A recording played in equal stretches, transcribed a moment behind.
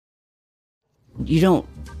you don't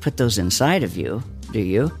put those inside of you, do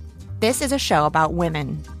you? This is a show about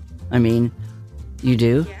women. I mean, you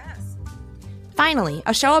do? Yes. Finally,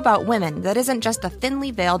 a show about women that isn't just a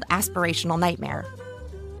thinly veiled aspirational nightmare.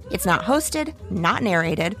 It's not hosted, not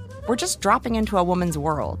narrated. We're just dropping into a woman's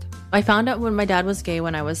world. I found out when my dad was gay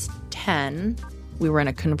when I was 10. We were in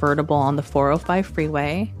a convertible on the 405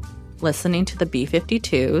 freeway, listening to the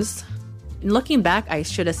B-52s. And looking back, I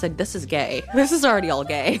should have said, this is gay. This is already all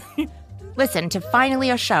gay. Listen to Finally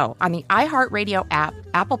a Show on the iHeartRadio app,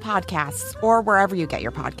 Apple Podcasts, or wherever you get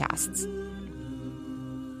your podcasts.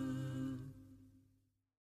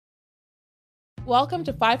 Welcome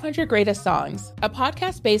to 500 Greatest Songs, a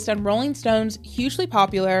podcast based on Rolling Stone's hugely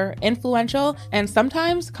popular, influential, and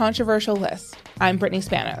sometimes controversial list. I'm Brittany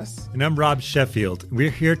Spanos. And I'm Rob Sheffield. We're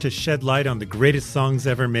here to shed light on the greatest songs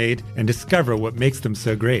ever made and discover what makes them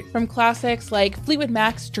so great. From classics like Fleetwood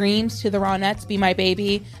Mac's Dreams to the Ronettes' Be My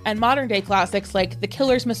Baby, and modern-day classics like The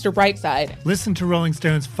Killers' Mr. Brightside. Listen to Rolling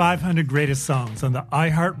Stone's 500 Greatest Songs on the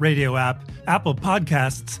iHeartRadio app, Apple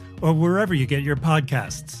Podcasts, or wherever you get your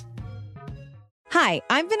podcasts. Hi,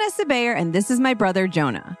 I'm Vanessa Bayer, and this is my brother,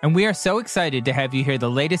 Jonah. And we are so excited to have you hear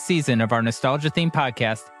the latest season of our nostalgia-themed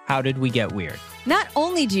podcast, How Did We Get Weird? Not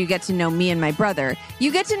only do you get to know me and my brother,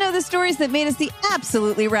 you get to know the stories that made us the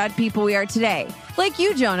absolutely rad people we are today. Like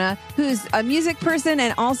you, Jonah, who's a music person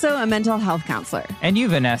and also a mental health counselor. And you,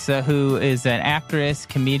 Vanessa, who is an actress,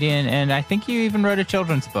 comedian, and I think you even wrote a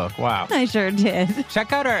children's book. Wow. I sure did.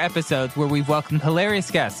 Check out our episodes where we've welcomed hilarious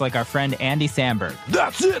guests like our friend Andy Samberg.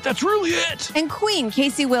 That's it. That's really it. And Queen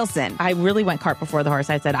Casey Wilson. I really went cart before the horse.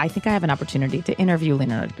 I said, I think I have an opportunity to interview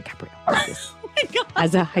Leonardo DiCaprio.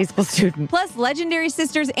 As a high school student. Plus legendary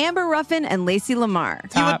sisters Amber Ruffin and Lacey Lamar.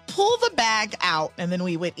 You would pull the bag out, and then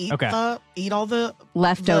we would eat all the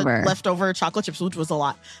leftover chocolate chips, which was a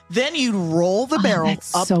lot. Then you'd roll the barrel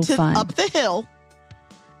up the hill,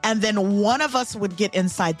 and then one of us would get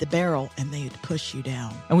inside the barrel, and they'd push you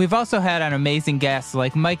down. And we've also had on amazing guests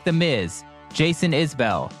like Mike the Miz, Jason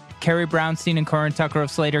Isbell, Carrie Brownstein and Corin Tucker of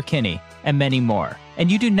Slater-Kinney, and many more. And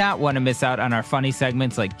you do not want to miss out on our funny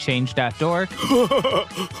segments like Change.dork.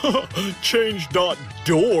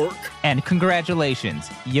 Change.dork. And congratulations,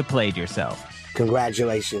 you played yourself.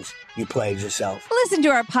 Congratulations, you played yourself. Listen to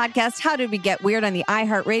our podcast, How Did We Get Weird, on the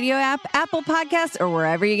iHeartRadio app, Apple Podcasts, or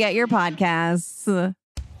wherever you get your podcasts.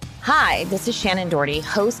 Hi, this is Shannon Doherty,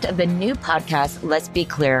 host of the new podcast, Let's Be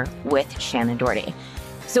Clear with Shannon Doherty.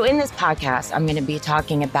 So in this podcast, I'm going to be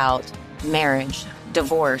talking about marriage,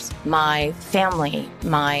 divorce, my family,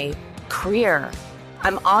 my career.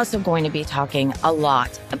 I'm also going to be talking a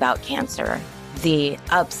lot about cancer, the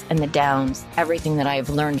ups and the downs, everything that I've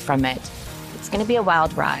learned from it. It's going to be a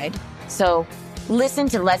wild ride. So listen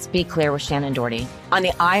to Let's Be Clear with Shannon Doherty on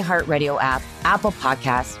the iHeartRadio app, Apple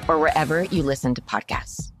Podcasts, or wherever you listen to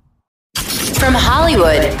podcasts. From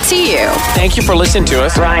Hollywood to you. Thank you for listening to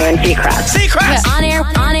us. Ryan Seacrest.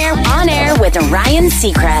 On air with Ryan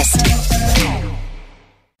Seacrest.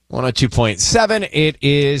 102.7, it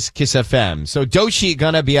is Kiss FM. So Doechii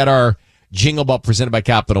gonna be at our Jingle Ball presented by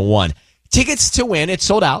Capital One. Tickets to win, it's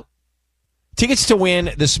sold out. Tickets to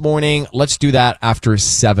win this morning, let's do that after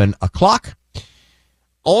 7 o'clock.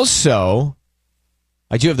 Also,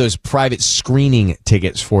 I do have those private screening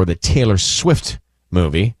tickets for the Taylor Swift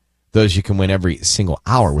movie. Those you can win every single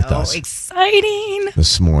hour with us. Exciting.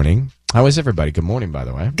 This morning. How is everybody? Good morning, by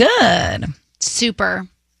the way. Good. Super.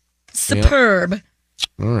 Superb. Yeah.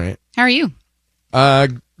 All right. How are you?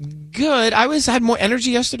 Good. I had more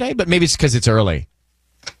energy yesterday, but maybe it's because it's early.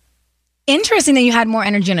 Interesting that you had more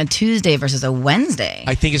energy on a Tuesday versus a Wednesday.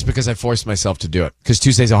 I think it's because I forced myself to do it, because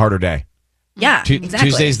Tuesday's a harder day. Yeah,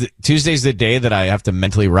 exactly. Tuesday's the day that I have to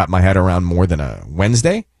mentally wrap my head around more than a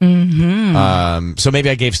Wednesday. Mm-hmm. So maybe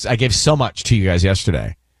I gave so much to you guys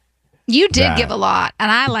yesterday. You did give a lot,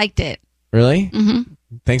 and I liked it. Really? Mm-hmm.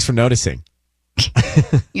 Thanks for noticing.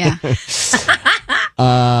 Yeah.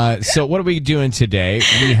 So what are we doing today?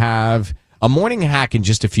 We have a morning hack in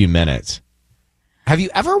just a few minutes. Have you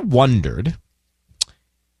ever wondered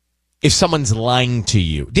if someone's lying to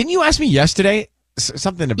you? Didn't you ask me yesterday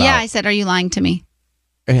something about... Yeah, I said, are you lying to me?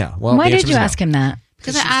 Yeah. Well, why did you ask him that?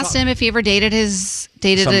 Because I asked him if he ever dated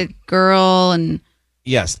a girl and...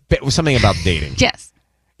 Yes, it was something about dating. Yes.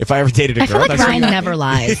 If I ever dated a girl... I feel like Ryan never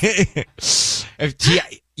lies.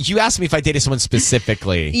 You asked me if I dated someone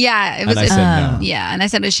specifically. Yeah. And I said no. Yeah, and I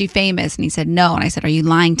said, is she famous? And he said no. And I said, are you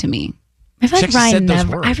lying to me? I feel like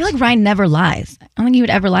Ryan never lies. I don't think he would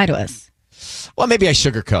ever lie to us. Well, maybe I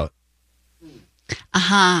sugarcoat.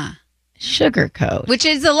 Sugarcoat. Which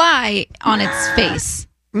is a lie on its face.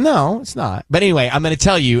 No, it's not. But anyway, I'm going to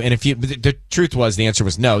tell you, and the truth was the answer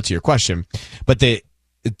was no to your question. But the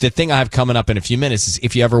thing I have coming up in a few minutes is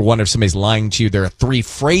if you ever wonder if somebody's lying to you, there are 3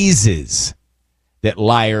 phrases that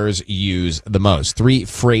liars use the most. 3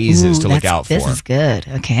 phrases to look out for. This is good.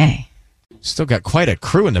 Okay. Still got quite a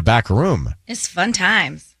crew in the back room. It's fun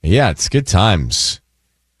times. Yeah, it's good times.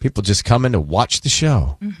 People just come in to watch the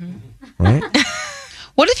show. Mm-hmm. Right?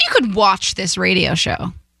 What if you could watch this radio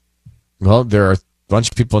show? Well, there are a bunch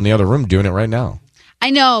of people in the other room doing it right now.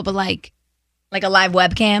 I know, but like a live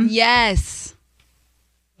webcam? Yes.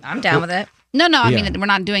 I'm down with it. No, I mean, we're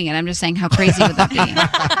not doing it. I'm just saying, how crazy would that be?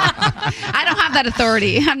 I don't have that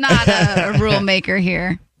authority. I'm not a rule maker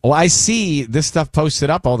here. Well, I see this stuff posted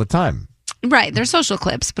up all the time. Right. They're social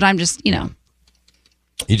clips, but I'm just, You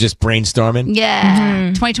just brainstorming? Yeah.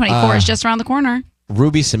 2024 is just around the corner.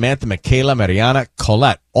 Ruby, Samantha, Michaela, Mariana,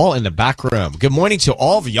 Colette, all in the back room. Good morning to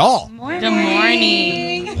all of y'all. Good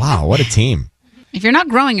morning. Wow, what a team. If you're not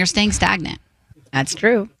growing, you're staying stagnant. That's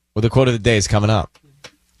true. Well, the quote of the day is coming up.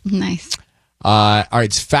 Nice. All right,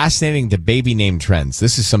 it's fascinating, the baby name trends.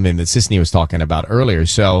 This is something that Sisney was talking about earlier.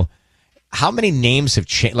 So how many names have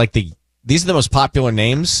changed? Like these are the most popular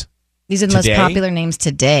names? These are the most popular names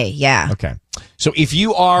today, yeah. Okay. So if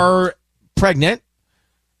you are pregnant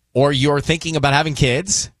or you're thinking about having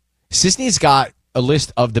kids, Sisney's got a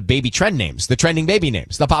list of the baby trend names, the trending baby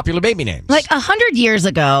names, the popular baby names. Like 100 years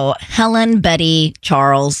ago, Helen, Betty,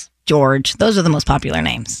 Charles, George, those are the most popular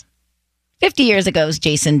names. 50 years ago, it was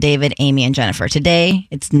Jason, David, Amy, and Jennifer. Today,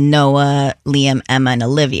 it's Noah, Liam, Emma, and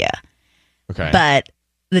Olivia. Okay. But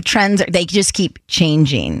the trends, they just keep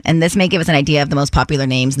changing. And this may give us an idea of the most popular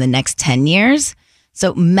names in the next 10 years.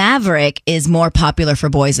 So Maverick is more popular for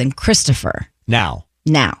boys than Christopher. Now.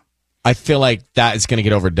 I feel like that is going to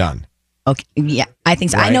get overdone. Okay. Yeah, I think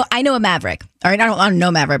so. Right? I know a Maverick. All right, I don't know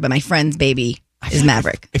Maverick, but my friend's baby is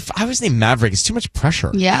Maverick. If I was named Maverick, it's too much pressure.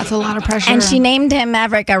 Yeah, it's a lot of pressure. And she named him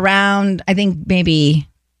Maverick around, I think maybe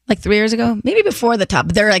like 3 years ago, maybe before the Top.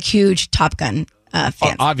 They're like huge Top Gun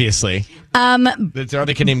fans. Obviously.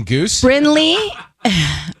 They can name Goose. Brinley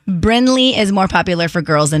is more popular for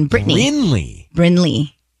girls than Brittany.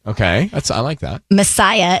 Brinley. Okay, I like that.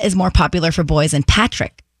 Messiah is more popular for boys than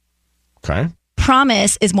Patrick. Okay.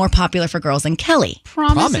 Promise is more popular for girls than Kelly.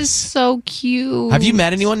 Promise is so cute. Have you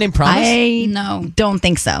met anyone named Promise? I don't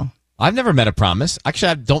think so. I've never met a Promise.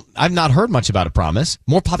 Actually, I've not heard much about a Promise.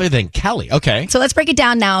 More popular than Kelly. Okay. So let's break it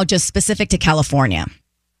down now, just specific to California.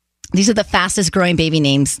 These are the fastest growing baby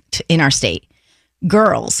names in our state.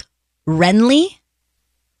 Girls, Renly,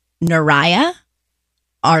 Nariah,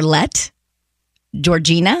 Arlette,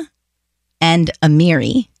 Georgina, and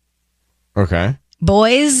Amiri. Okay.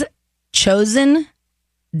 Boys, Chosen,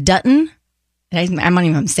 Dutton, I'm not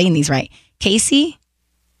even saying these right, Casey,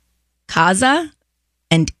 Kaza,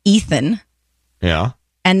 and Ethan. Yeah.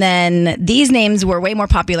 And then these names were way more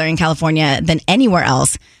popular in California than anywhere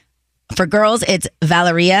else. For girls, it's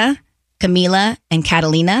Valeria, Camila, and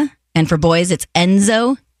Catalina. And for boys, it's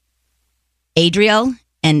Enzo, Adriel,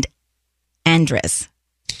 and Andres.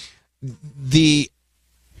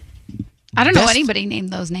 I don't know anybody named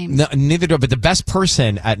those names. No, neither do I. But the best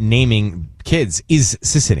person at naming kids is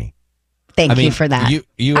Sisney. Thank you for that.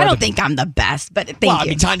 You I don't think I'm the best, but thank you. I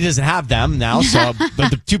mean, Tanya doesn't have them now, so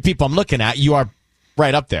but the 2 people I'm looking at, you are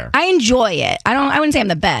right up there. I enjoy it. I wouldn't say I'm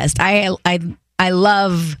the best. I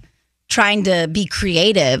love trying to be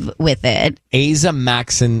creative with it. Asa,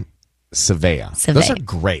 Max, and Savea. Those are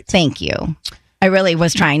great. Thank you. I really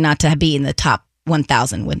was trying not to be in the top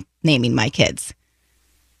 1,000 when naming my kids.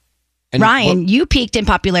 And Ryan, you peaked in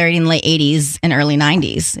popularity in the late 80s and early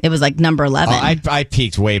 90s. It was like number 11. I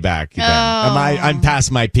peaked way back then. I'm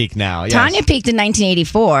past my peak now. Yes. Tanya peaked in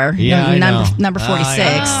 1984. Yeah, number 46.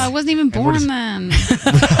 I wasn't even born then.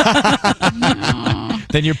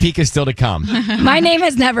 Then your peak is still to come. My name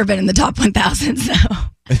has never been in the top 1,000, so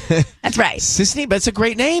that's right. Sisney, but it's a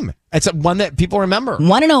great name. It's one that people remember.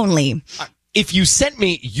 One and only. If you sent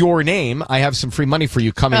me your name, I have some free money for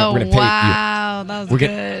you coming up. We're gonna pay wow, that was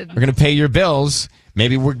good. We're going to pay your bills.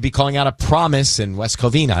 Maybe we'll be calling out a Promise in West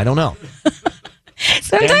Covina. I don't know.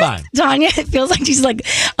 Sometimes, Tanya, it feels like she's like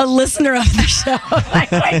a listener of the show.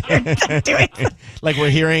 Like doing like we're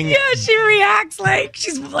hearing. Yeah, she reacts like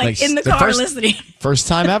she's like in the car listening. First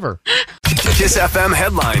time ever. Kiss FM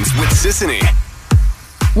headlines with Sisney.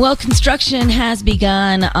 Well, construction has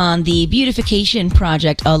begun on the beautification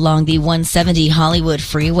project along the 170 Hollywood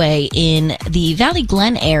Freeway in the Valley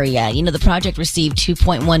Glen area. You know, the project received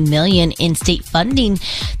 $2.1 million in state funding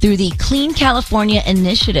through the Clean California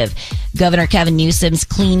Initiative. Governor Kevin Newsom's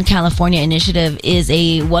Clean California initiative is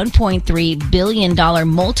a $1.3 billion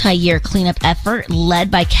multi-year cleanup effort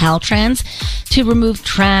led by Caltrans to remove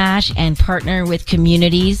trash and partner with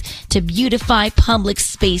communities to beautify public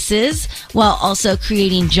spaces while also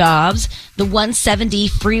creating jobs. The 170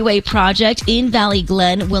 freeway project in Valley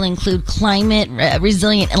Glen will include climate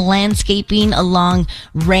resilient landscaping along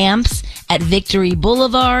ramps at Victory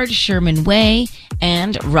Boulevard, Sherman Way,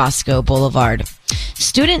 and Roscoe Boulevard.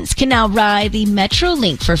 Students can now ride the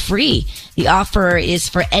MetroLink for free. The offer is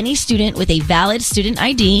for any student with a valid student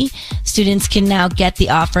ID. Students can now get the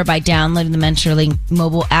offer by downloading the MetroLink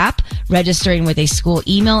mobile app, registering with a school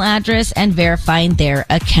email address, and verifying their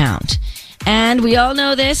account. And we all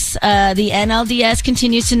know this. The NLDS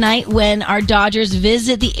continues tonight when our Dodgers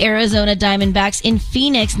visit the Arizona Diamondbacks in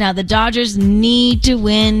Phoenix. Now, the Dodgers need to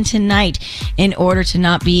win tonight in order to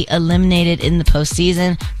not be eliminated in the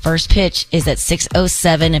postseason. First pitch is at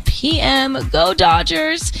 6:07 p.m. Go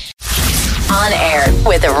Dodgers. On air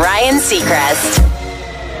with Ryan Seacrest.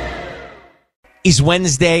 Is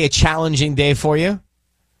Wednesday a challenging day for you?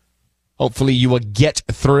 Hopefully you will get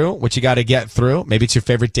through what you got to get through. Maybe it's your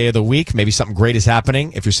favorite day of the week. Maybe something great is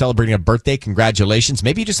happening. If you're celebrating a birthday, congratulations.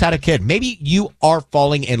 Maybe you just had a kid. Maybe you are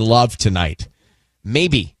falling in love tonight.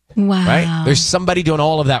 Maybe. Wow. Right? There's somebody doing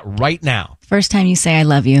all of that right now. First time you say I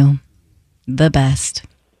love you. The best.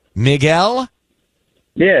 Miguel?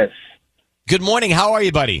 Yes. Good morning. How are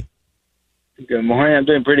you, buddy? Good morning. I'm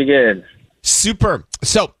doing pretty good. Super.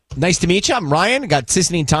 So, nice to meet you. I'm Ryan. Got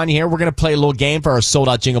Sissany and Tanya here. We're going to play a little game for our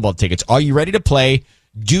sold-out Jingle Ball tickets. Are you ready to play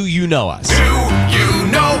Do You Know Us? Do you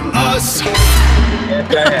know us?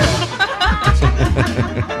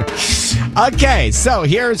 Okay, so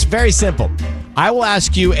here it's very simple. I will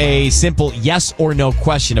ask you a simple yes or no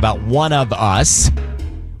question about one of us,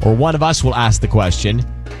 or one of us will ask the question,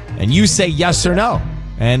 and you say yes or no,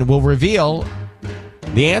 and we'll reveal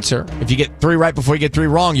the answer. If you get 3 right before you get 3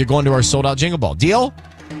 wrong, you're going to our sold-out Jingle Ball. Deal?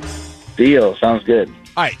 Deal. Sounds good.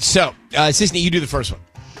 All right, so, Sissany, you do the first one.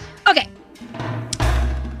 Okay.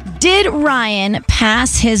 Did Ryan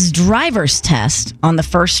pass his driver's test on the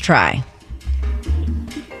first try?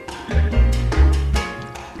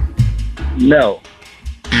 No.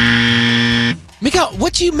 Miguel,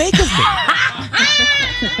 what do you make of me?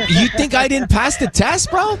 You think I didn't pass the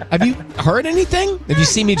test, bro? Have you heard anything? Have you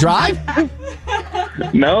seen me drive?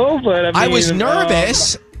 No, but I was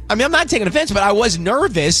nervous. I'm not taking offense, but I was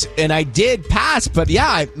nervous, and I did pass. But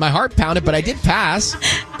yeah, my heart pounded, but I did pass.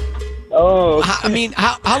 Oh.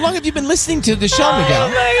 How long have you been listening to the show, Miguel? Oh,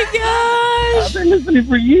 my gosh. I've been listening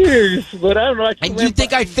for years, but I don't know. And you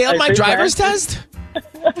think I failed my driver's test? All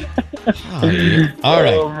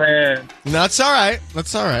right. Oh, man. That's all right.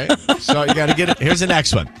 That's all right. So you got to get it. Here's the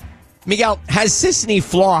next one. Miguel, has Sissany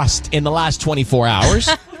flossed in the last 24 hours?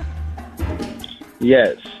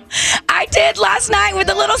 Yes. I did last night with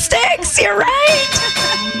the little sticks. You're right.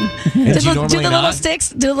 Do the little sticks.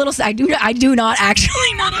 Do the little. I do not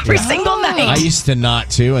actually. Not every single night. I used to not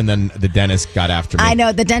too, and then the dentist got after me. I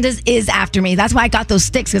know the dentist is after me. That's why I got those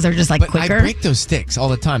sticks because they're just like quicker. I break those sticks all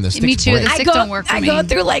the time. Those sticks Me too. break. The sticks don't work for me. I go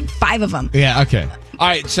through like 5 of them. Yeah. Okay. All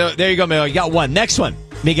right. So there you go, Miguel. You got one. Next one,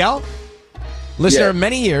 Miguel. Listener of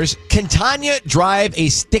many years. Can Tanya drive a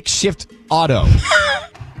stick shift auto?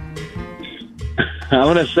 I'm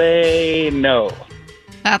going to say no.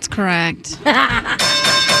 That's correct.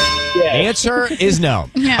 Answer is no.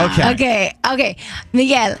 Yeah. Okay.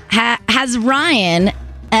 Miguel, has Ryan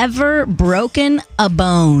ever broken a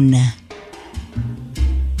bone?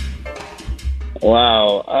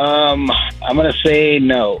 Wow. I'm going to say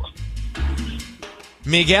no.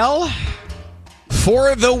 Miguel,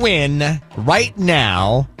 for the win right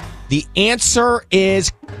now, the answer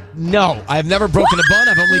is no. I've never broken a bone.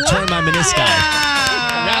 I've only torn my menisci.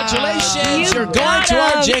 Congratulations. You're going to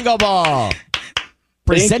our Jingle Ball.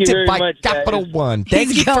 Presented by much, Capital One.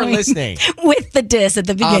 Thank you for listening. With the diss at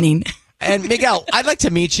the beginning. And Miguel, I'd like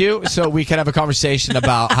to meet you so we can have a conversation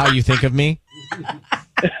about how you think of me.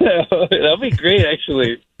 That'll be great,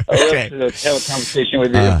 actually. I'd love to have a conversation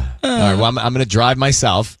with you. All right, well, I'm going to drive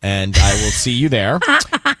myself, and I will see you there.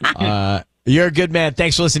 You're a good man.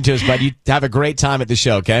 Thanks for listening to us, bud. You have a great time at the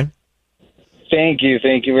show, okay? Thank you.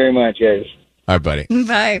 Thank you very much, guys. All right, buddy.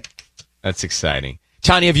 Bye. That's exciting.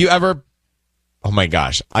 Tanya, have you ever... Oh, my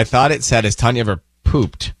gosh. I thought it said, has Tanya ever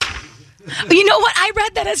pooped? You know what? I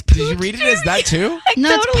read that as pooped. Did you read it as that, too?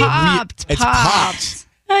 No, it's popped. It's popped.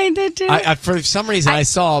 I did, too. For some reason, I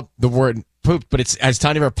saw the word pooped, but it's has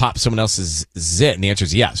Tanya ever popped someone else's zit? And the answer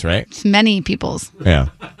is yes, right? It's many people's. Yeah.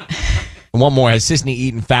 One more. Has Sissany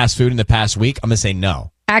eaten fast food in the past week? I'm going to say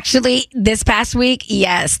no. Actually, this past week,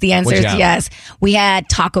 yes. The answer is yes. We had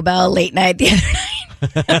Taco Bell late night the other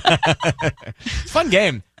night. It's a fun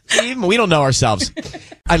game. Even we don't know ourselves.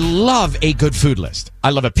 I love a good food list.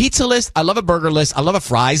 I love a pizza list. I love a burger list. I love a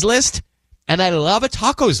fries list. And I love a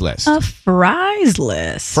tacos list. A fries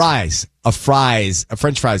list. A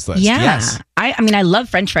French fries list. Yeah. Yes. I mean, I love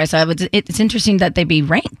French fries. So it's interesting that they be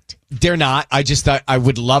ranked. They're not. I just thought I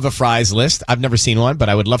would love a fries list. I've never seen one, but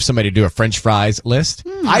I would love somebody to do a French fries list.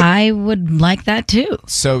 I would like that too.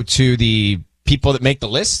 So to the people that make the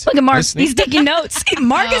list. Look at Mark. He's taking notes.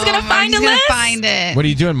 Mark is going to find a list. Find it. What are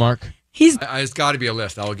you doing, Mark? It's got to be a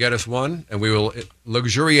list. I will get us one, and we will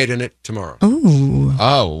luxuriate in it tomorrow. Ooh.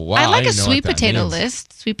 Oh, wow. I like a sweet potato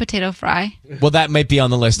list. Sweet potato fry. Well, that might be on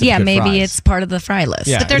the list of good maybe fries. it's part of the fry list.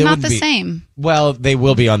 Yeah, but they're not the same. Well, they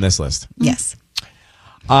will be on this list. Yes.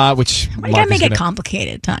 Which Why you got to make it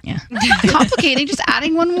complicated, Tanya? Complicating, just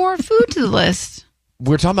adding one more food to the list.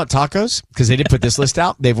 We're talking about tacos because they did put this list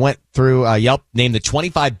out. They've went through Yelp, named the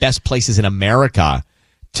 25 best places in America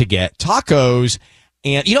to get tacos.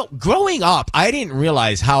 And, growing up, I didn't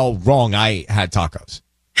realize how wrong I had tacos.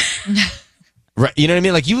 Right? You know what I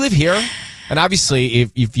mean? Like, you live here, and obviously,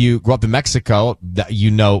 if you grew up in Mexico, you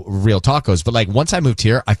know real tacos. But, like, once I moved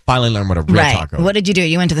here, I finally learned what a real taco is. What did you do?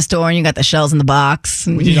 You went to the store and you got the shells in the box?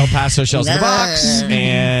 We did El Paso shells in the box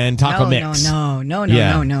and taco mix. No.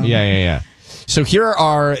 Yeah. So here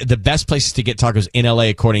are the best places to get tacos in LA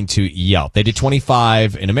according to Yelp. They did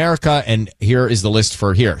 25 in America, and here is the list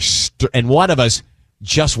for here. And one of us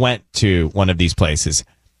just went to one of these places.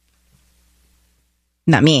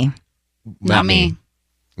 Not me. Not me.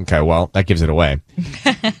 Okay, well, that gives it away.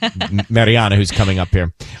 Mariana, who's coming up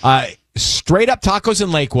here. Straight Up Tacos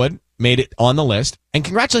in Lakewood made it on the list. And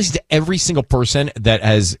congratulations to every single person that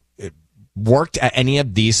has worked at any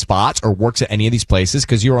of these spots or works at any of these places,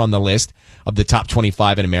 because you're on the list of the top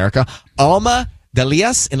 25 in America. Alma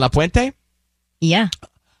Delias in La Puente. Yeah.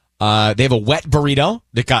 They have a wet burrito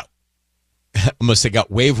that got, almost got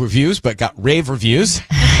wave reviews, but got rave reviews.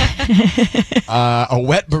 A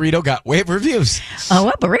wet burrito got wave reviews. A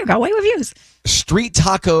wet burrito got wave reviews. Street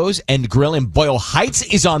Tacos and Grill in Boyle Heights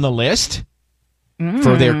is on the list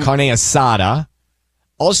for their carne asada.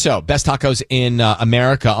 Also, best tacos in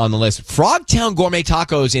America on the list. Frogtown Gourmet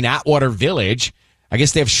Tacos in Atwater Village. I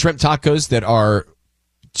guess they have shrimp tacos that are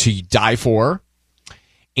to die for.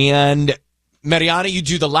 And Mariana, you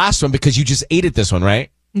do the last one because you just ate at this one,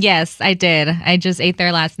 right? Yes, I did. I just ate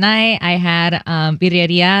there last night. I had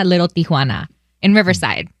Birreria Little Tijuana in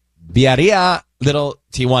Riverside. Birreria Little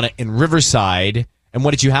Tijuana in Riverside. And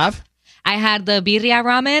what did you have? I had the birria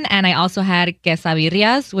ramen, and I also had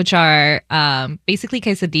quesabirrias, which are basically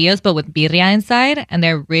quesadillas, but with birria inside, and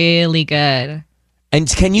they're really good. And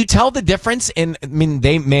can you tell the difference?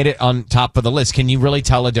 They made it on top of the list. Can you really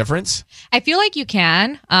tell a difference? I feel like you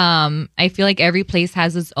can. I feel like every place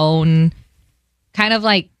has its own kind of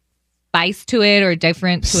like spice to it or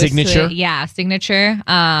different signature. To it. Yeah, signature.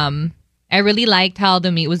 I really liked how the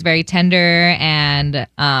meat was very tender, and it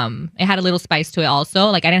had a little spice to it also.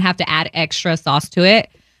 Like, I didn't have to add extra sauce to it.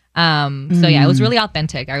 So yeah, it was really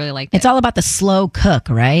authentic. I really liked it. It's all about the slow cook,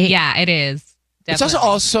 right? Yeah, it is. Definitely. It's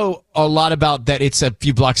also a lot about that it's a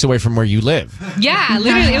few blocks away from where you live. Yeah,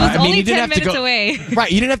 literally. It was only 10 minutes away.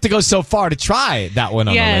 Right. You didn't have to go so far to try that one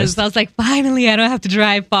on the list. Yes, I was like, finally, I don't have to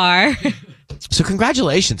drive far. So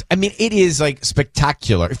congratulations. It is like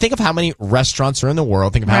spectacular. Think of how many restaurants are in the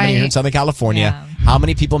world. Think of how many here in Southern California, how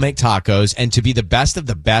many people make tacos, and to be the best of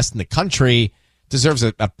the best in the country deserves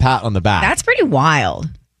a pat on the back. That's pretty wild.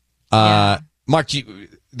 Mark,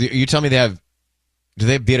 you tell me do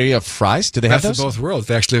they have birria fries? Do they have Best those? of both worlds.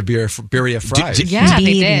 They actually have birria fries. Yeah,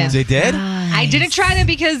 they did. They did? I didn't try them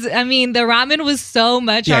because, the ramen was so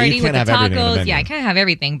much already with the tacos. Yeah, I can't have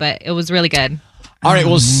everything, but it was really good. All right,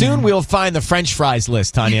 well, soon we'll find the French fries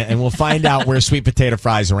list, Tanya, and we'll find out where sweet potato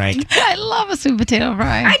fries rank. I love a sweet potato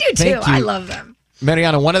fry. I do too. I love them.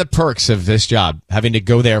 Mariana, one of the perks of this job, having to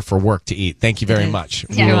go there for work to eat. Thank you very much.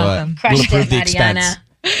 You're welcome. We'll approve the expense.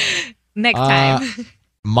 Next time.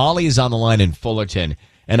 Molly is on the line in Fullerton,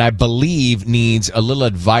 and I believe needs a little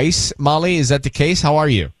advice. Molly, is that the case? How are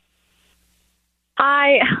you?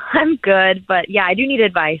 I'm good, but yeah, I do need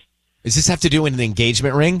advice. Does this have to do with an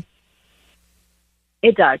engagement ring?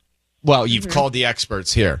 It does. Well, you've called the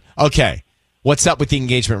experts here. Okay. What's up with the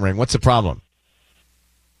engagement ring? What's the problem?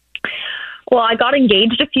 Well, I got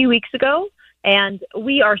engaged a few weeks ago, and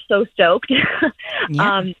we are so stoked. But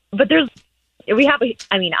I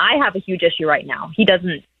have a huge issue right now. He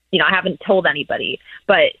doesn't, I haven't told anybody,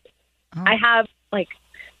 but I have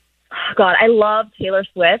I love Taylor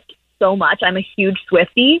Swift so much. I'm a huge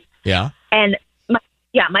Swiftie. Yeah. And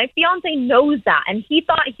my fiance knows that, and he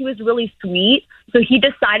thought he was really sweet, so he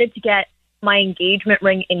decided to get my engagement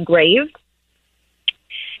ring engraved.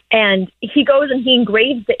 And he goes and he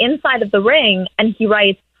engraves the inside of the ring, and he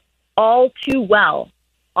writes "All Too Well"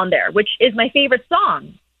 on there, which is my favorite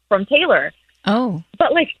song from Taylor. Oh,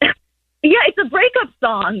 but like, yeah, it's a breakup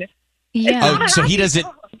song. Yeah. Oh, so he doesn't.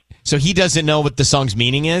 So he doesn't know what the song's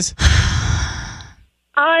meaning is.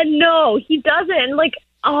 No, he doesn't. Like,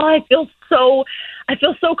 I feel so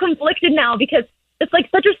conflicted now because it's like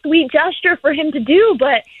such a sweet gesture for him to do,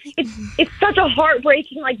 but it's such a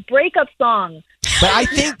heartbreaking like breakup song. But I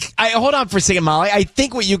think, hold on for a second, Molly. I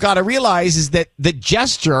think what you got to realize is that the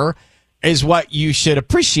gesture is what you should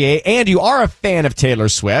appreciate, and you are a fan of Taylor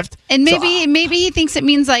Swift. And maybe he thinks it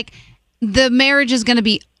means like the marriage is going to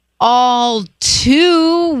be all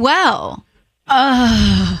too well.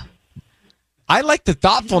 I like the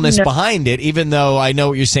thoughtfulness behind it, even though I know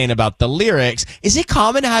what you're saying about the lyrics. Is it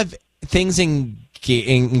common to have things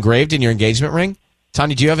engraved in your engagement ring?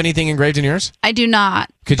 Tanya, do you have anything engraved in yours? I do not.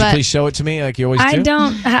 Could you please show it to me like you always do? I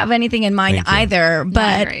don't have anything in mine either,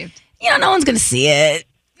 but no one's going to see it.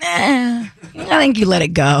 I think you let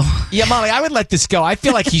it go. Yeah, Molly, I would let this go. I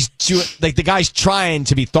feel like like the guy's trying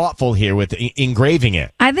to be thoughtful here with engraving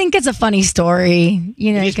it. I think it's a funny story.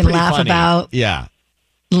 You can laugh about. Yeah.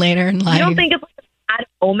 Later in life. You don't think it's like a bad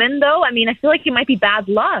omen, though? I mean, I feel like it might be bad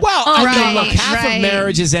luck. Well, look, half of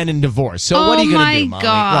marriages end in divorce. So what are you going to do, Molly?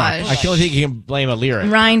 Gosh. I don't think you can blame a lyric.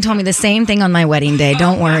 Ryan told me the same thing on my wedding day.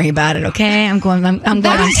 Don't worry about it, okay? I'm going on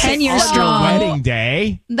 10 years strong. Your wedding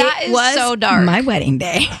day? That is so dark. My wedding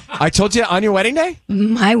day. I told you on your wedding day?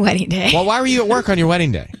 My wedding day. Well, why were you at work on your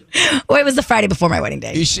wedding day? Well, it was the Friday before my wedding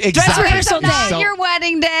day. Exactly. Dress rehearsal day. Not your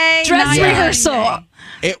wedding day. Dress rehearsal.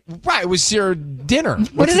 It was your dinner.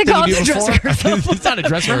 What is it called? The dress rehearsal. It's not a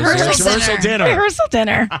dress rehearsal. It's a rehearsal dinner. Rehearsal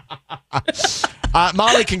dinner.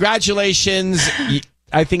 Molly, congratulations.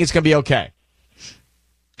 I think it's going to be okay.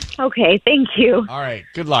 Okay, thank you. All right,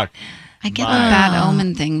 good luck. I get the bad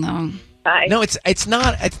omen thing though. Bye. No, it's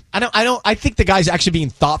not. I think the guy's actually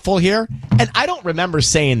being thoughtful here, and I don't remember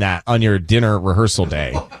saying that on your dinner rehearsal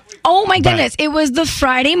day. Oh my goodness! It was the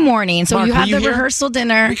Friday morning, so Mark, you have the here? rehearsal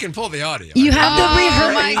dinner. We can pull the audio. You have the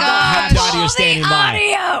rehearsal. Oh my Have god! the audio standing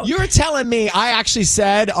by. You're telling me I actually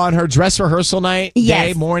said on her dress rehearsal night,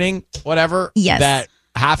 day, morning, whatever, that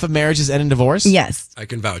half of marriages end in divorce? Yes. I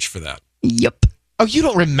can vouch for that. Yep. Oh, you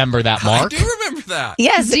don't remember that, Mark? I do remember that.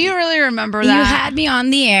 Yes. Do you really remember that? You had me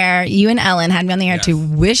on the air. You and Ellen had me on the air to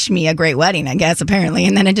wish me a great wedding, I guess, apparently.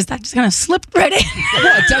 And then I just kind of slipped right in.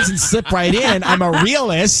 Well, it doesn't slip right in. I'm a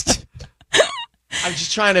realist. I'm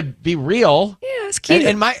just trying to be real. Yeah, it's cute.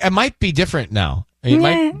 And it might be different now. It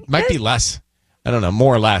might be less. I don't know,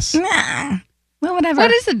 more or less. Nah. Well, whatever.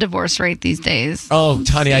 What is the divorce rate these days? Oh,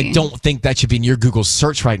 Tanya, I don't think that should be in your Google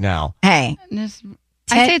search right now. Hey.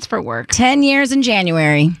 I say it's for work. 10 years in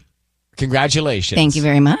January. Congratulations. Thank you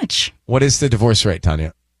very much. What is the divorce rate,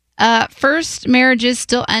 Tanya? First marriages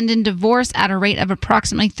still end in divorce at a rate of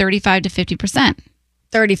approximately 35 to 50%.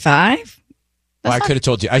 35? Well, I could have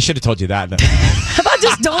told you. I should have told you that. How about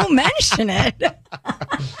just don't mention it?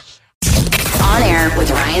 On Air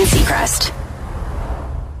with Ryan Seacrest.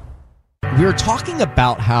 We were talking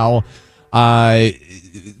about how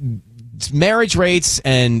marriage rates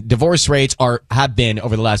and divorce rates have been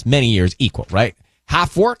over the last many years equal, right?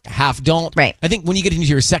 Half work, half don't. Right. I think when you get into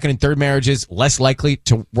your second and third marriages, less likely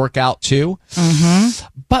to work out too. Mm-hmm.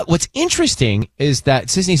 But what's interesting is that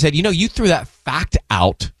Sisney said, you threw that fact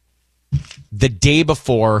out the day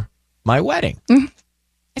before my wedding. Mm-hmm.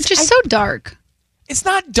 It's just so dark. It's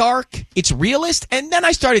not dark. It's realist. And then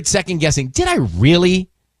I started second guessing. Did I really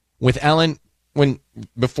with Ellen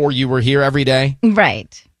before you were here every day?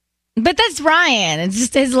 Right. But that's Ryan. It's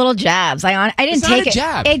just his little jabs. I didn't take it.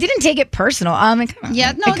 Jab. I didn't take it personal.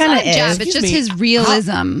 Yeah, no, it's not a jab. It's just his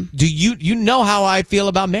realism. Do you know how I feel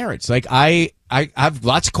about marriage? Like I have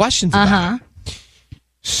lots of questions about it.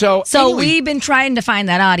 So anyway, we've been trying to find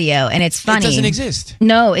that audio, and it's funny. It doesn't exist.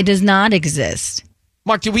 No, it does not exist.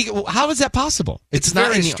 Mark, how is that possible? It's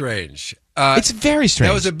not very strange. It's very strange.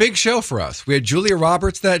 That was a big show for us. We had Julia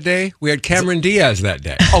Roberts that day. We had Cameron Diaz that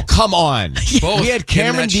day. Oh, come on. Both we had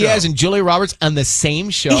Cameron Diaz and Julia Roberts on the same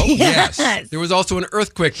show? Yes. There was also an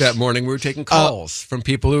earthquake that morning. We were taking calls from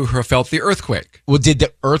people who felt the earthquake. Well, did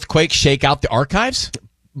the earthquake shake out the archives?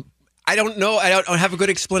 I don't know. I don't have a good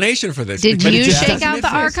explanation for this. Did you shake out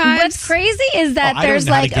the archives? What's crazy is that there's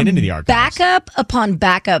like backup upon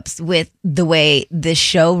backups with the way this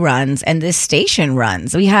show runs and this station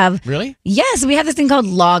runs. We have Yes, we have this thing called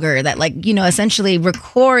Logger that essentially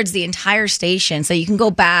records the entire station, so you can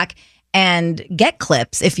go back and get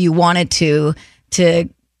clips if you wanted to to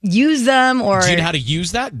use them or. Do you know how to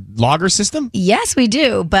use that logger system? Yes, we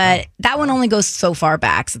do, but that one only goes so far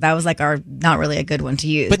back. So that was like our not really a good one to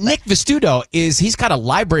use. But Nick Vistudo he's got a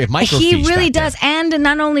library of microfiche. He really back does. And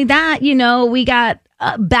not only that, we got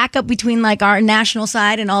backup between like our national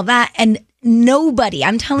side and all that. And nobody,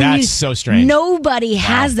 I'm telling you. That's so strange. Nobody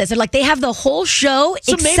has this. They're like, they have the whole show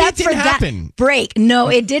So maybe except it for didn't that happen. break. No,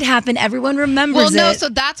 it did happen. Everyone remembers it. Well, no, so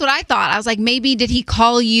that's what I thought. I was like, maybe did he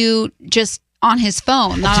call you just on his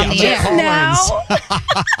phone, not on the air? Now.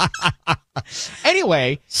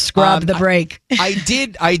 Anyway, scrub the break. I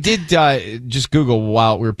did just Google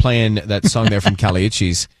while we were playing that song there from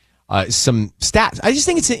Caliucci's some stats. I just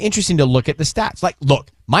think it's interesting to look at the stats. Like, look,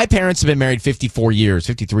 my parents have been married 53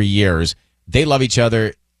 years. They love each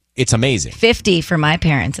other. It's amazing. 50 for my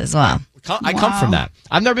parents as well. I come from that.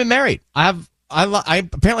 I've never been married. I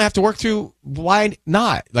apparently have to work through why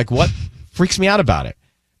not? Like, what freaks me out about it?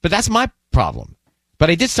 But that's my problem. But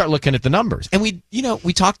I did start looking at the numbers, and we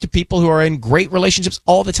talk to people who are in great relationships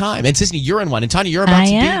all the time. And Sisney, you're in one, and Tanya, you're about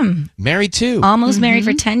to be married too. Almost married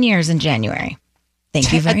for 10 years in January.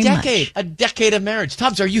 Thank you very much. A decade of marriage.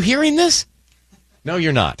 Tubbs, are you hearing this? No,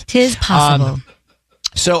 you're not. 'Tis possible.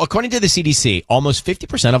 So according to the CDC, almost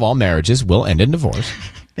 50% of all marriages will end in divorce.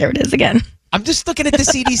 There it is again. I'm just looking at the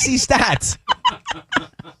CDC stats.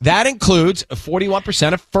 That includes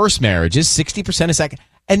 41% of first marriages, 60% of second,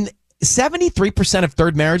 and 73% of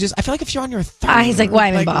third marriages. I feel like if you're on your third, he's like,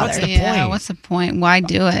 why even bother? What's the point? What's the point? Why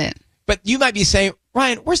do it? But you might be saying,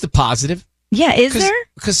 Ryan, where's the positive? Yeah, is there?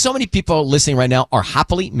 Because so many people listening right now are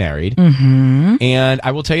happily married. Mm-hmm. And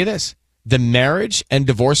I will tell you this. The marriage and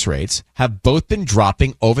divorce rates have both been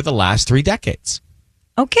dropping over the last 3 decades.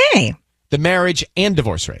 Okay. The marriage and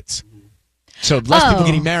divorce rates. So less people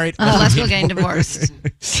getting married. Less people getting divorced.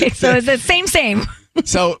 So it's the same.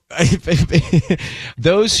 So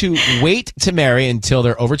those who wait to marry until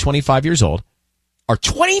they're over 25 years old are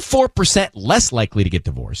 24% less likely to get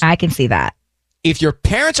divorced. I can see that. If your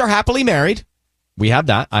parents are happily married, we have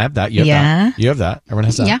that. I have that. You have that. You have that. Everyone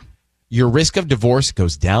has that. Yeah. Your risk of divorce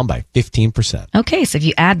goes down by 15%. Okay, so if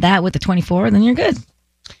you add that with the 24, then you're good.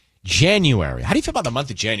 January. How do you feel about the month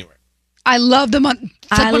of January? I love the month.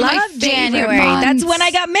 I love January. That's when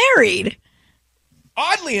I got married.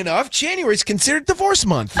 Oddly enough, January is considered divorce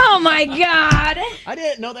month. Oh my God. I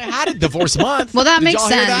didn't know they had a divorce month. Well, that Did makes y'all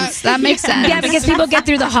hear sense. That makes sense. Yeah, because people get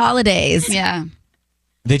through the holidays. Yeah.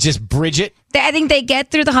 They just bridge it. I think they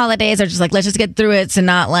get through the holidays. They're just like, let's just get through it to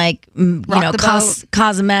not like,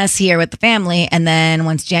 cause a mess here with the family. And then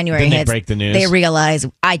once January Then they hits, break the news. they realize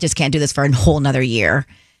I just can't do this for a whole nother year.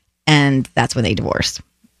 And that's when they divorce.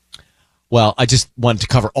 Well, I just wanted to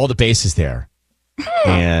cover all the bases there.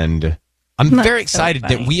 And I'm very excited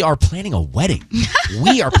that we are planning a wedding.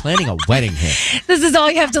 We are planning a wedding here. This is all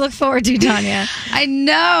you have to look forward to, Tanya. I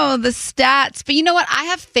know the stats, but you know what? I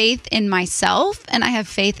have faith in myself and I have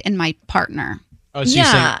faith in my partner. Oh, so you're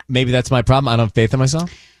saying maybe that's my problem? I don't have faith in myself?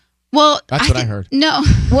 Well, that's what I heard. No.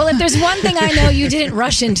 Well, if there's one thing I know, you didn't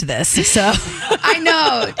rush into this. So I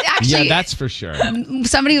know. Actually, yeah, that's for sure.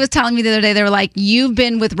 Somebody was telling me the other day, they were like, you've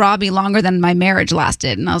been with Robbie longer than my marriage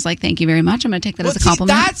lasted. And I was like, thank you very much. I'm going to take that as a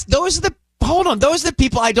compliment. Those are the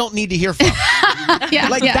people I don't need to hear from.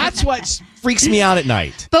 That's what freaks me out at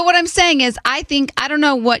night. But what I'm saying is, I don't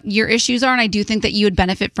know what your issues are, and I do think that you would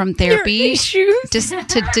benefit from therapy. Your issues? Just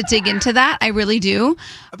to dig into that. I really do.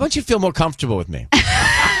 Why don't you feel more comfortable with me?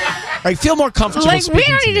 Right, feel more comfortable. Like, we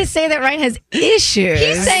don't need to say that Ryan has issues.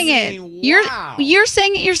 He's saying it. You're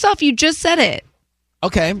saying it yourself. You just said it.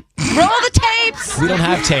 Okay. Roll the tapes. We don't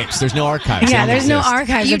have tapes. There's no archives. Yeah, there's no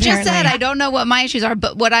archives. You just said I don't know what my issues are,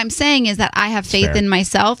 but what I'm saying is that I have faith in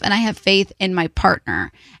myself and I have faith in my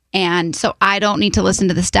partner. And so I don't need to listen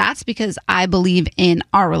to the stats because I believe in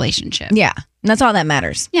our relationship. Yeah. And that's all that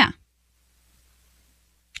matters. Yeah.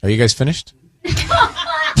 Are you guys finished?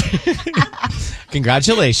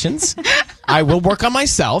 Congratulations. I will work on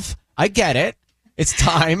myself. I get it. It's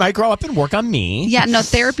time I grow up and work on me. Yeah, no,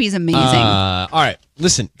 therapy is amazing. All right.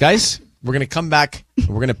 Listen, guys, we're going to come back.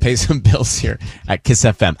 We're going to pay some bills here at Kiss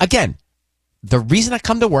FM. Again, the reason I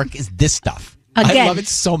come to work is this stuff. Again, I love it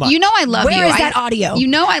so much. You know I love you. Where is that audio? You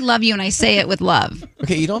know I love you and I say it with love.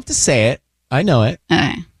 Okay, you don't have to say it. I know it.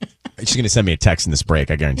 Okay. She's going to send me a text in this break,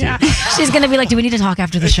 I guarantee you. She's going to be like, do we need to talk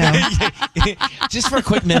after the show? Just for a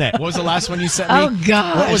quick minute. What was the last one you sent me? Oh,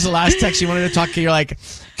 God. What was the last text you wanted to talk to? You're like,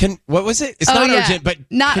 what was it? It's not urgent, but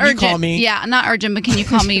not can urgent. you call me? Yeah, not urgent, but can you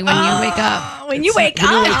call me when you wake up? When you wake When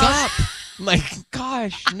up. you wake up. I'm like,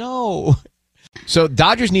 gosh, no. So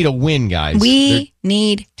Dodgers need a win, guys. We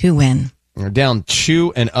need to win. They're down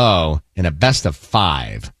 2-0 in a best of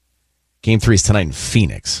 5. Game 3 is tonight in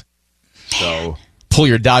Phoenix. So pull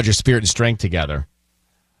your Dodger spirit and strength together.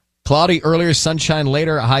 Cloudy earlier, sunshine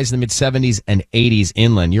later, highs in the mid-70s and 80s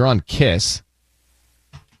inland. You're on KISS.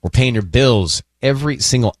 We're paying your bills every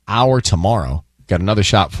single hour tomorrow. Got another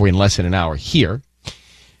shot for you in less than an hour here.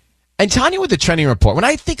 And Tanya with the trending report. When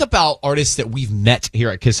I think about artists that we've met here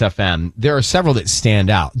at KISS FM, there are several that stand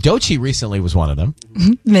out. Doechii recently was one of them.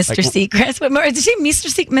 Mr. Seacrest. What more? Did she Mr.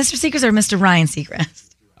 Seacrest or Mr. Ryan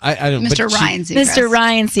Seacrest? I don't know. Mr. Ryan Seacrest. Mr.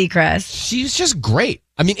 Ryan Seacrest. She's just great.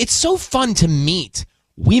 I mean, it's so fun to meet.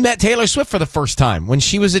 We met Taylor Swift for the first time when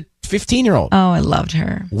she was a 15-year-old. Oh, I loved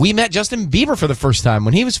her. We met Justin Bieber for the first time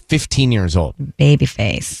when he was 15 years old.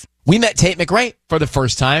 Babyface. We met Tate McRae for the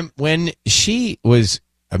first time when she was...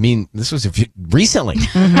 I mean, this was recently.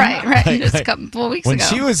 Right. Just a couple weeks when ago.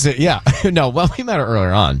 She was, we met her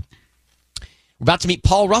earlier on. We're about to meet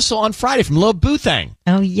Paul Russell on Friday from Lil Boo Thang.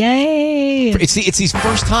 Oh, yay. It's these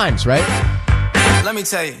first times, right? Let me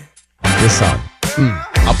tell you. This song.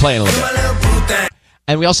 I'll play it in a little bit.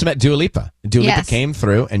 And we also met Dua Lipa. Dua Lipa came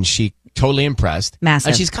through, and she totally impressed. Massive.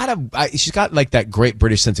 And she's got like that great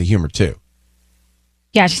British sense of humor, too.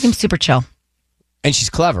 Yeah, she seems super chill. And she's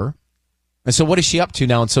clever. And so what is she up to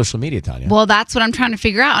now on social media, Tanya? Well, that's what I'm trying to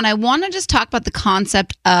figure out. And I want to just talk about the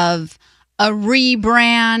concept of a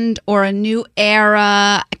rebrand or a new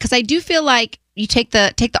era, because I do feel like you take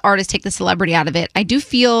the artist, take the celebrity out of it. I do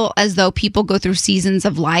feel as though people go through seasons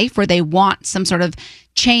of life where they want some sort of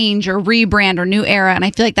change or rebrand or new era. And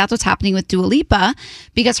I feel like that's what's happening with Dua Lipa,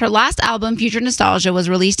 because her last album, Future Nostalgia, was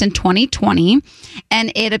released in 2020.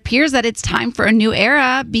 And it appears that it's time for a new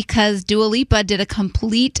era because Dua Lipa did a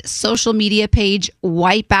complete social media page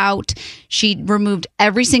wipeout. She removed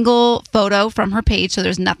every single photo from her page. So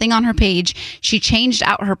there's nothing on her page. She changed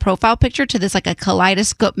out her profile picture to this like a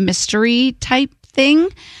kaleidoscope mystery type thing.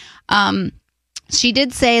 She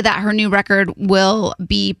did say that her new record will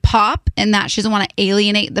be pop and that she doesn't want to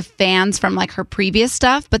alienate the fans from like her previous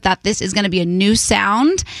stuff, but that this is going to be a new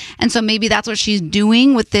sound. And so maybe that's what she's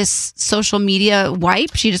doing with this social media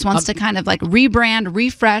wipe. She just wants to kind of like rebrand,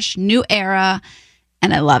 refresh, new era.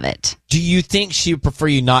 And I love it. Do you think she would prefer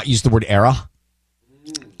you not use the word era?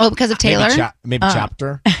 Oh, because of Taylor? Maybe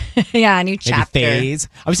chapter? Yeah, a new chapter. Maybe phase.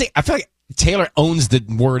 I feel like Taylor owns the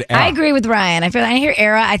word era. I agree with Ryan. I hear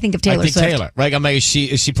era, I think of Taylor Swift. Taylor. Right? I'm like, is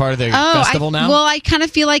she part of the festival now? Well, I kind of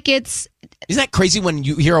feel like it's... Isn't that crazy when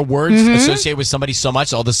you hear a word associated with somebody so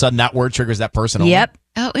much, all of a sudden that word triggers that person? Yep.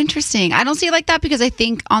 Oh, interesting. I don't see it like that because I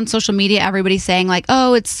think on social media, everybody's saying like,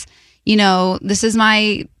 oh, it's, this is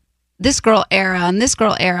this girl era and this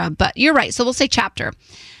girl era. But you're right. So we'll say chapter.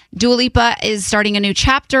 Dua Lipa is starting a new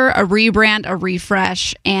chapter, a rebrand, a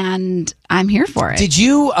refresh, and I'm here for it. Did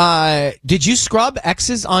you scrub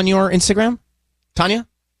X's on your Instagram, Tanya?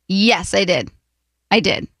 Yes, I did. I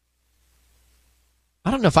don't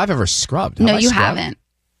know if I've ever scrubbed. No, you haven't.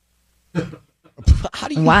 How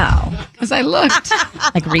do you? Wow. Because I looked.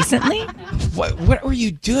 Like recently? What were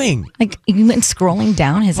you doing? Like you went scrolling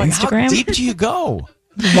down his Instagram? How deep do you go?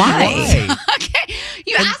 Why? Okay,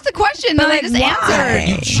 you asked the question, but I just answered.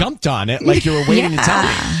 You jumped on it like you were waiting to tell me.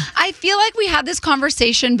 I feel like we had this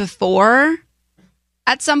conversation before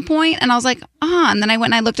at some point, and I was like, and then I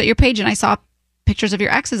went and I looked at your page and I saw pictures of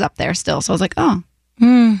your exes up there still. So I was like,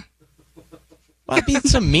 Well, it'd be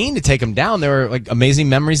so mean to take them down. They were like amazing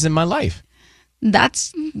memories in my life.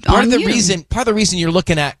 That's part of the reason you're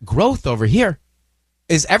looking at growth over here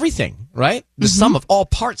is everything, right? The sum of all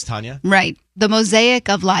parts, Tanya. Right. The mosaic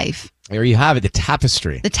of life. There you have it, the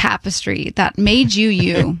tapestry. The tapestry that made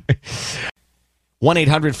you.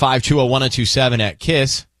 1-800-520-1027 at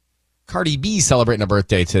KISS. Cardi B celebrating a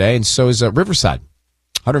birthday today, and so is Riverside.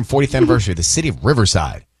 140th anniversary of the city of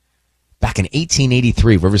Riverside. Back in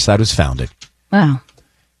 1883, Riverside was founded. Wow.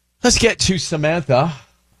 Let's get to Samantha.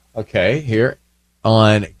 Okay, here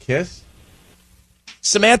on KISS.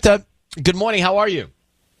 Samantha, good morning. How are you?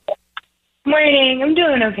 Morning. I'm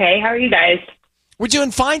doing okay. How are you guys? We're doing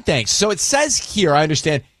fine, thanks. So it says here, I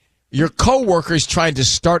understand, your coworker is trying to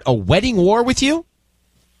start a wedding war with you?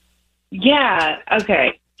 Yeah.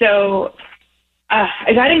 Okay. So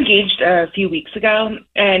I got engaged a few weeks ago,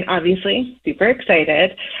 and obviously super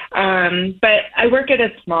excited. But I work at a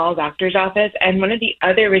small doctor's office, and one of the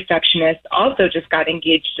other receptionists also just got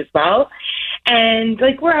engaged as well. And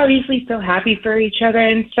like, we're obviously so happy for each other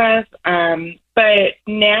and stuff. But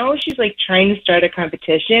now she's like trying to start a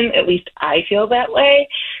competition. At least I feel that way.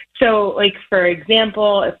 So like, for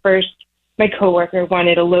example, at first my coworker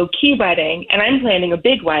wanted a low-key wedding, and I'm planning a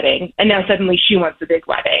big wedding, and now suddenly she wants a big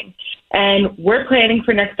wedding. And we're planning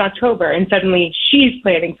for next October, and suddenly she's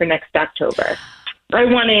planning for next October. I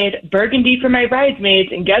wanted burgundy for my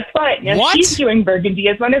bridesmaids, and guess what? Now she's doing burgundy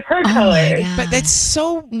as one of her colors. But that's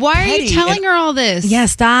so. Why are you telling her all this? Yeah,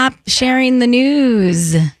 stop sharing the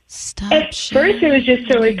news. At first, I was just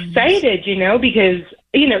so excited, because,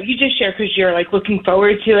 you just share because you're like looking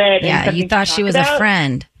forward to it. Yeah, and you thought she was a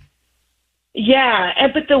friend. Yeah,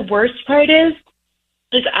 but the worst part is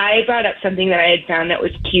I brought up something that I had found that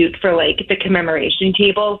was cute for like the commemoration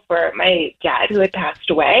table for my dad who had passed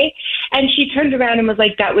away. And she turned around and was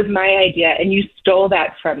like, that was my idea and you stole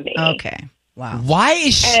that from me. Okay. Wow. Why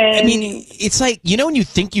is she, I mean, it's like, when you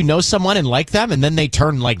think you know someone and like them and then they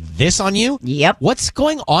turn like this on you? Yep. What's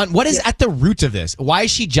going on? What is at the root of this? Why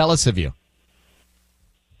is she jealous of you?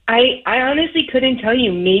 I honestly couldn't tell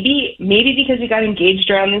you. Maybe because we got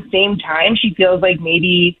engaged around the same time, she feels like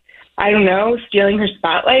maybe, I don't know, stealing her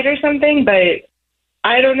spotlight or something, but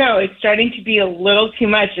I don't know. It's starting to be a little too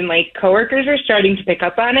much, and like coworkers are starting to pick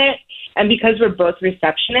up on it. And because we're both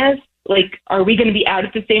receptionists, like, are we going to be out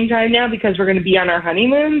at the same time now because we're going to be on our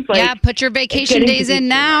honeymoons? Like, yeah, put your vacation days in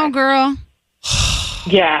now, girl.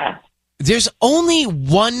 Yeah. There's only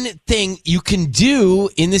one thing you can do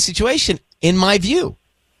in this situation, in my view.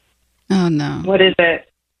 Oh, no. What is it?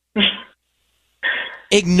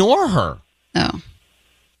 Ignore her. Oh.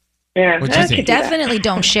 Yeah. Definitely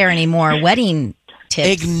don't share any more wedding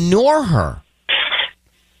tips. Ignore her.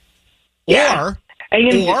 Yeah.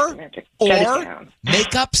 Or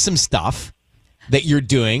make up some stuff that you're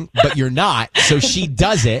doing, but you're not, so she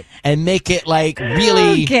does it and make it like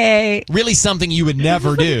really something you would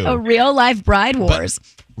never do. A real life bride wars.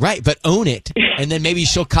 But own it, and then maybe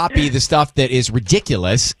she'll copy the stuff that is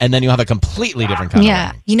ridiculous, and then you'll have a completely different kind of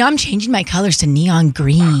wedding. I'm changing my colors to neon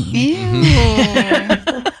green. Ew.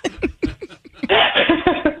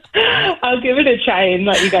 I'll give it a try and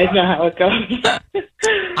let you guys know how it goes.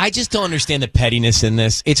 I just don't understand the pettiness in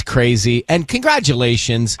this. It's crazy. And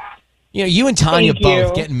congratulations. You and Tanya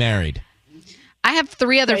both getting married. I have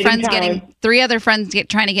three other friends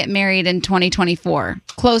trying to get married in 2024.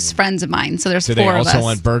 Close friends of mine. So there's 4 of us. Do they also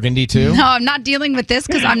want burgundy too? No, I'm not dealing with this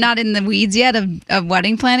because I'm not in the weeds yet of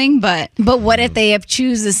wedding planning. But what if they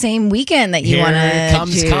choose the same weekend that you want to Here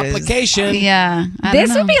comes complication. Yeah.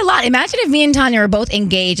 This would be a lot. Imagine if me and Tanya were both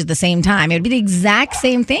engaged at the same time. It would be the exact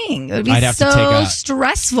same thing. It would be so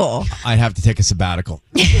stressful. I'd have to take a sabbatical.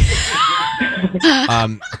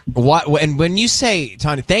 And when you say,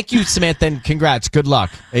 Tanya, thank you, Samantha, and congrats, good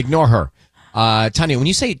luck. Ignore her. Tanya, when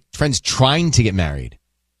you say friends trying to get married,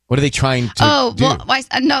 what are they trying to do?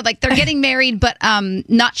 No, like they're getting married, but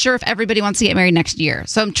not sure if everybody wants to get married next year.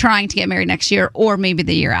 So I'm trying to get married next year or maybe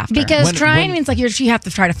the year after. Because trying means like you have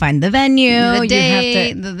to try to find the venue, the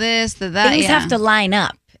date, the this, the that. Things have to line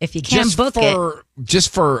up. If you can't book it.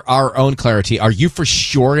 Just for our own clarity, are you for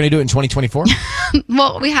sure going to do it in 2024?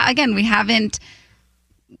 Well, we haven't.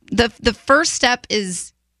 The first step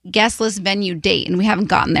is guest list, venue, date, and we haven't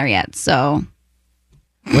gotten there yet. So,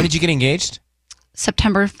 when did you get engaged?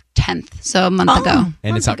 September 10th, so a month ago.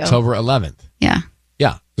 And it's October 11th. Yeah.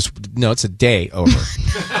 Yeah. No, it's a day over.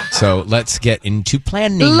 So let's get into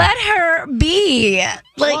planning. Let her be.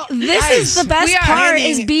 This is the best part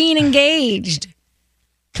is being engaged.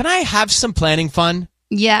 Can I have some planning fun?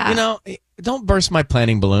 Yeah. Don't burst my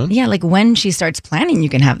planning balloon. Yeah, like when she starts planning, you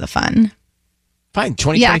can have the fun. Fine,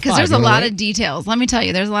 2025. Yeah, because there's a lot of details. Let me tell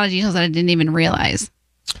you, there's a lot of details that I didn't even realize.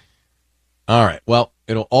 All right. Well,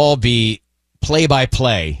 it'll all be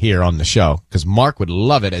play-by-play here on the show because Mark would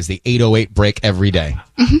love it as the 808 break every day.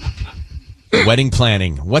 Wedding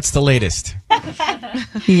planning. What's the latest?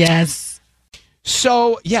 Yes.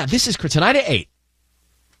 So, this is tonight at 8.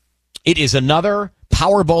 It is another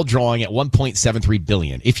Powerball drawing at $1.73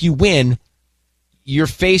 billion. If you win, you're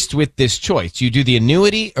faced with this choice. Do you do the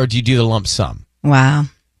annuity or do you do the lump sum? Wow.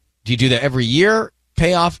 Do you do the every year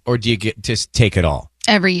payoff or do you just take it all?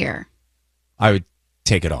 Every year. I would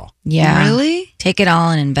take it all. Yeah. Really? Take it all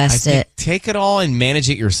and invest it. Take it all and manage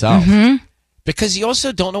it yourself. Mm-hmm. Because you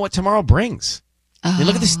also don't know what tomorrow brings. Oh. You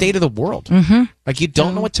look at the state of the world. Mm-hmm. Like you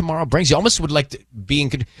don't know what tomorrow brings. You almost would like to be in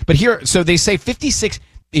control. But here, so they say 56...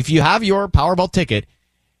 If you have your Powerball ticket,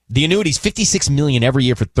 the annuity is $56 million every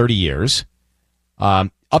year for 30 years.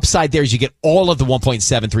 Upside there is you get all of the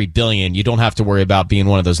 $1.73 billion. You don't have to worry about being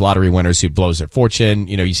one of those lottery winners who blows their fortune.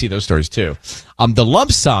 You see those stories too. The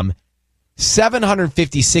lump sum,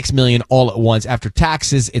 $756 million all at once. After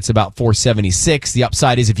taxes, it's about $476. The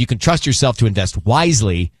upside is if you can trust yourself to invest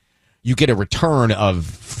wisely, you get a return of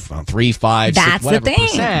 3, 5, 6, whatever the thing.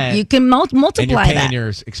 percent. You can multiply and you're paying that.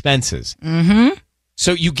 your expenses. Mm-hmm.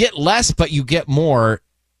 So you get less, but you get more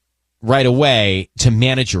right away to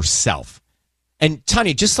manage yourself. And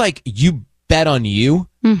Tanya, just like you bet on you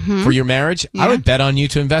for your marriage, I would bet on you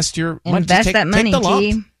to invest your money. Invest that money, take the lump.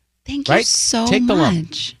 G. Thank you so Take the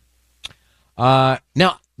much. lump.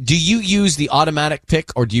 Now, do you use the automatic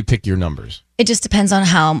pick or do you pick your numbers? It just depends on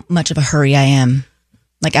how much of a hurry I am.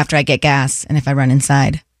 Like after I get gas and if I run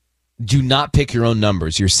inside. Do not pick your own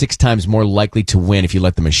numbers. You're 6 times more likely to win if you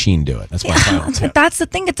let the machine do it. That's my final tip. That's the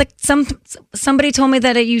thing. It's like somebody told me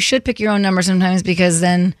that you should pick your own number sometimes because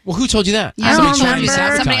then. Well, who told you that? I don't remember.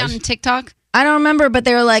 Somebody on TikTok? I don't remember, but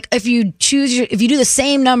they were like, if you do the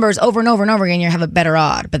same numbers over and over and over again, you have a better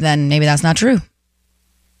odd. But then maybe that's not true.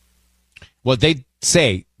 Well, they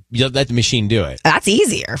say you let the machine do it. That's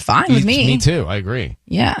easier. Fine with me. Me too. I agree.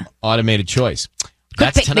 Yeah. Automated choice.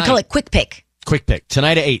 Quick pick. They call it quick pick. Quick pick.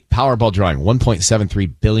 Tonight at 8, Powerball drawing.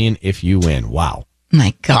 $1.73 billion if you win. Wow.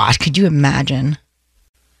 My God. Could you imagine?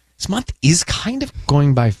 This month is kind of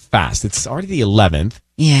going by fast. It's already the 11th.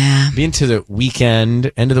 Yeah. Being to the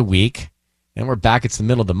weekend, end of the week. And we're back. It's the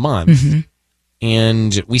middle of the month. Mm-hmm.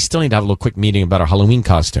 And we still need to have a little quick meeting about our Halloween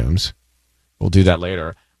costumes. We'll do that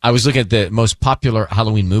later. I was looking at the most popular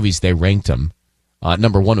Halloween movies. They ranked them.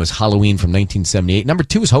 Number 1 was Halloween from 1978. Number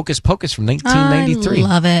 2 was Hocus Pocus from 1993. I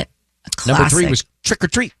love it. Number 3 was Trick or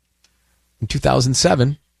Treat in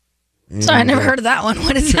 2007. Sorry, I never heard of that one.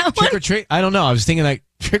 What is that one? Trick or Treat? I don't know. I was thinking like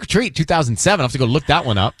Trick or Treat 2007. I'll have to go look that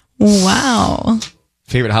one up. Wow.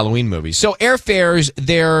 Favorite Halloween movies. So airfares,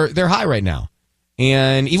 they're high right now.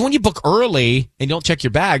 And even when you book early and don't check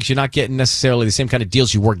your bags, you're not getting necessarily the same kind of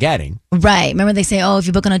deals you were getting. Right. Remember they say, if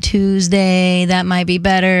you book on a Tuesday, that might be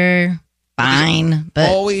better. Fine. But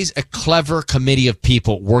always a clever committee of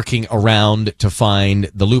people working around to find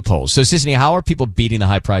the loopholes. So, Sisney, how are people beating the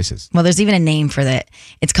high prices? Well, there's even a name for that.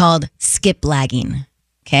 It's called skip lagging.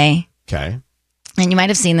 Okay? Okay. And you might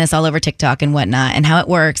have seen this all over TikTok and whatnot. And how it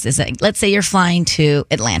works is that, let's say you're flying to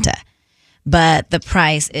Atlanta, but the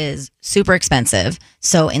price is super expensive.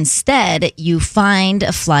 So instead, you find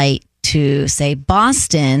a flight to, say,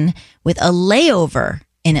 Boston with a layover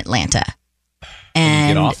in Atlanta. And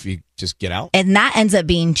you get off, you just get out? And that ends up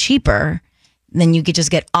being cheaper. Then you could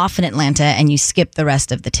just get off in Atlanta and you skip the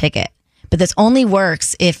rest of the ticket. But this only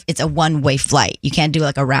works if it's a one-way flight. You can't do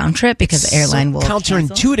like a round trip because the airline will counterintuitive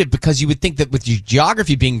cancel. Because you would think that with your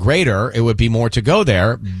geography being greater, it would be more to go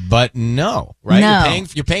there. But no, right? No.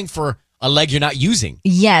 You're paying for a leg you're not using.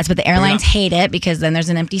 Yes, but the airlines hate it because then there's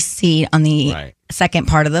an empty seat on the second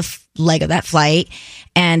part of the leg of that flight.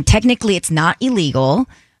 And technically it's not illegal,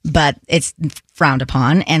 but it's frowned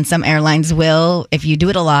upon. And some airlines will, if you do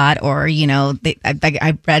it a lot, or,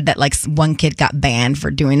 I read that like one kid got banned for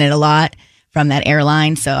doing it a lot from that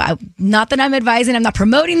airline. So not that I'm advising, I'm not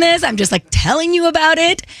promoting this. I'm just like telling you about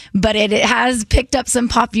it. But it has picked up some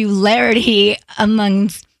popularity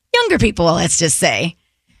amongst younger people, let's just say.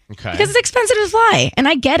 Okay. Because it's expensive to fly. And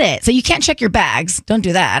I get it. So you can't check your bags. Don't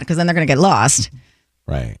do that because then they're going to get lost.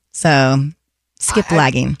 Right. So skip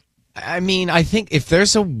lagging. I mean, I think if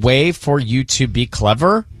there's a way for you to be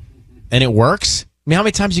clever and it works, I mean, how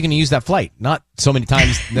many times are you going to use that flight? Not so many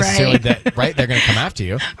times necessarily that, right? They're going to come after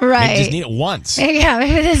you. Right. Maybe just need it once. Yeah,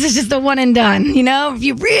 maybe this is just a one and done, if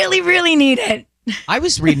you really, really need it. I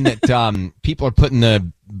was reading that people are putting the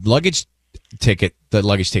luggage ticket,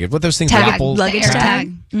 what those things? Tag, luggage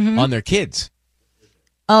tag. On their kids.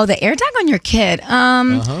 Oh, the AirTag on your kid.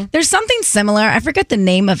 There's something similar. I forget the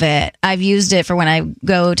name of it. I've used it for when I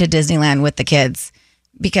go to Disneyland with the kids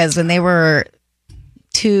because when they were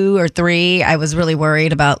 2 or 3, I was really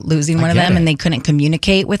worried about losing one of them and they couldn't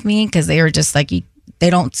communicate with me because they were just like, they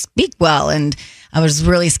don't speak well. And I was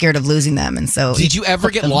really scared of losing them. And so, did you ever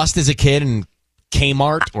get lost as a kid in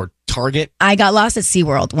Kmart or Target? I got lost at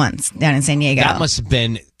SeaWorld once down in San Diego. That must have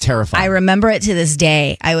been terrifying. I remember it to this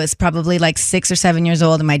day. I was probably like 6 or 7 years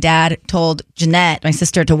old, and my dad told Jeanette, my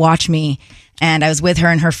sister, to watch me. And I was with her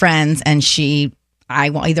and her friends, and I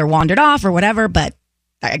either wandered off or whatever, but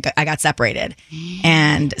I got separated.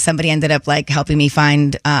 And somebody ended up like helping me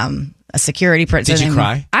find a security person. Did you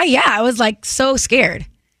cry? I was like so scared.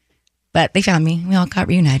 But they found me. We all got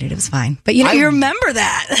reunited. It was fine. But you remember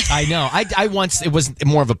that. I know. I once, it was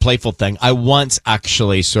more of a playful thing. I once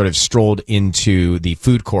actually sort of strolled into the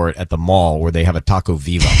food court at the mall where they have a Taco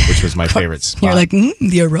Viva, which was my favorite spot. You're like,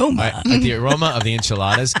 the aroma. The aroma of the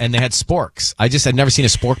enchiladas. And they had sporks. I'd never seen a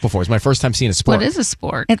spork before. It was my first time seeing a spork. What is a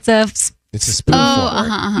spork? It's a spoon.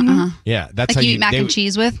 Yeah. That's like how you eat mac and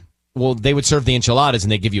cheese with? Well, they would serve the enchiladas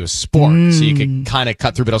and they give you a spork. So you could kind of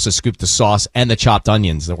cut through, but also scoop the sauce and the chopped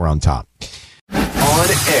onions that were on top. On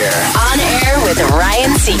air. On air with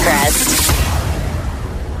Ryan Seacrest.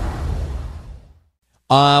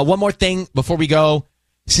 One more thing before we go.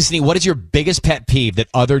 Sisney, what is your biggest pet peeve that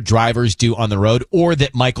other drivers do on the road or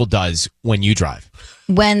that Michael does when you drive?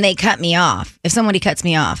 When they cut me off. If somebody cuts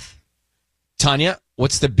me off. Tanya,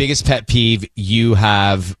 what's the biggest pet peeve you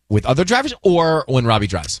have with other drivers or when Robbie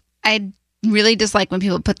drives? I really dislike when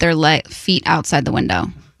people put their feet outside the window.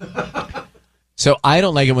 So I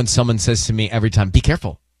don't like it when someone says to me every time, be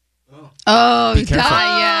careful. Oh, Be careful.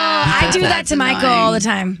 yeah. I do that to Michael all the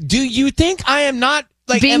time. Do you think I am not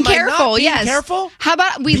being careful? Being careful? How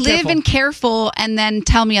about we live in careful and then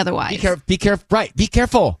tell me otherwise? Be careful. Right. Be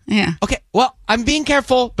careful. Yeah. Okay. Well, I'm being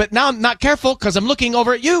careful, but now I'm not careful because I'm looking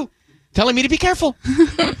over at you, telling me to be careful.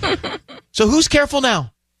 So who's careful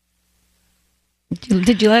now?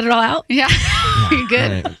 Did you let it all out? Yeah. You're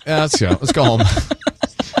good. All right. Let's go. Let's go home.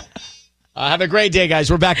 Have a great day, guys.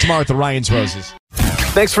 We're back tomorrow with the Ryan's Roses.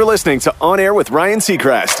 Thanks for listening to On Air with Ryan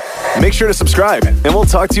Seacrest. Make sure to subscribe, and we'll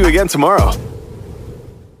talk to you again tomorrow.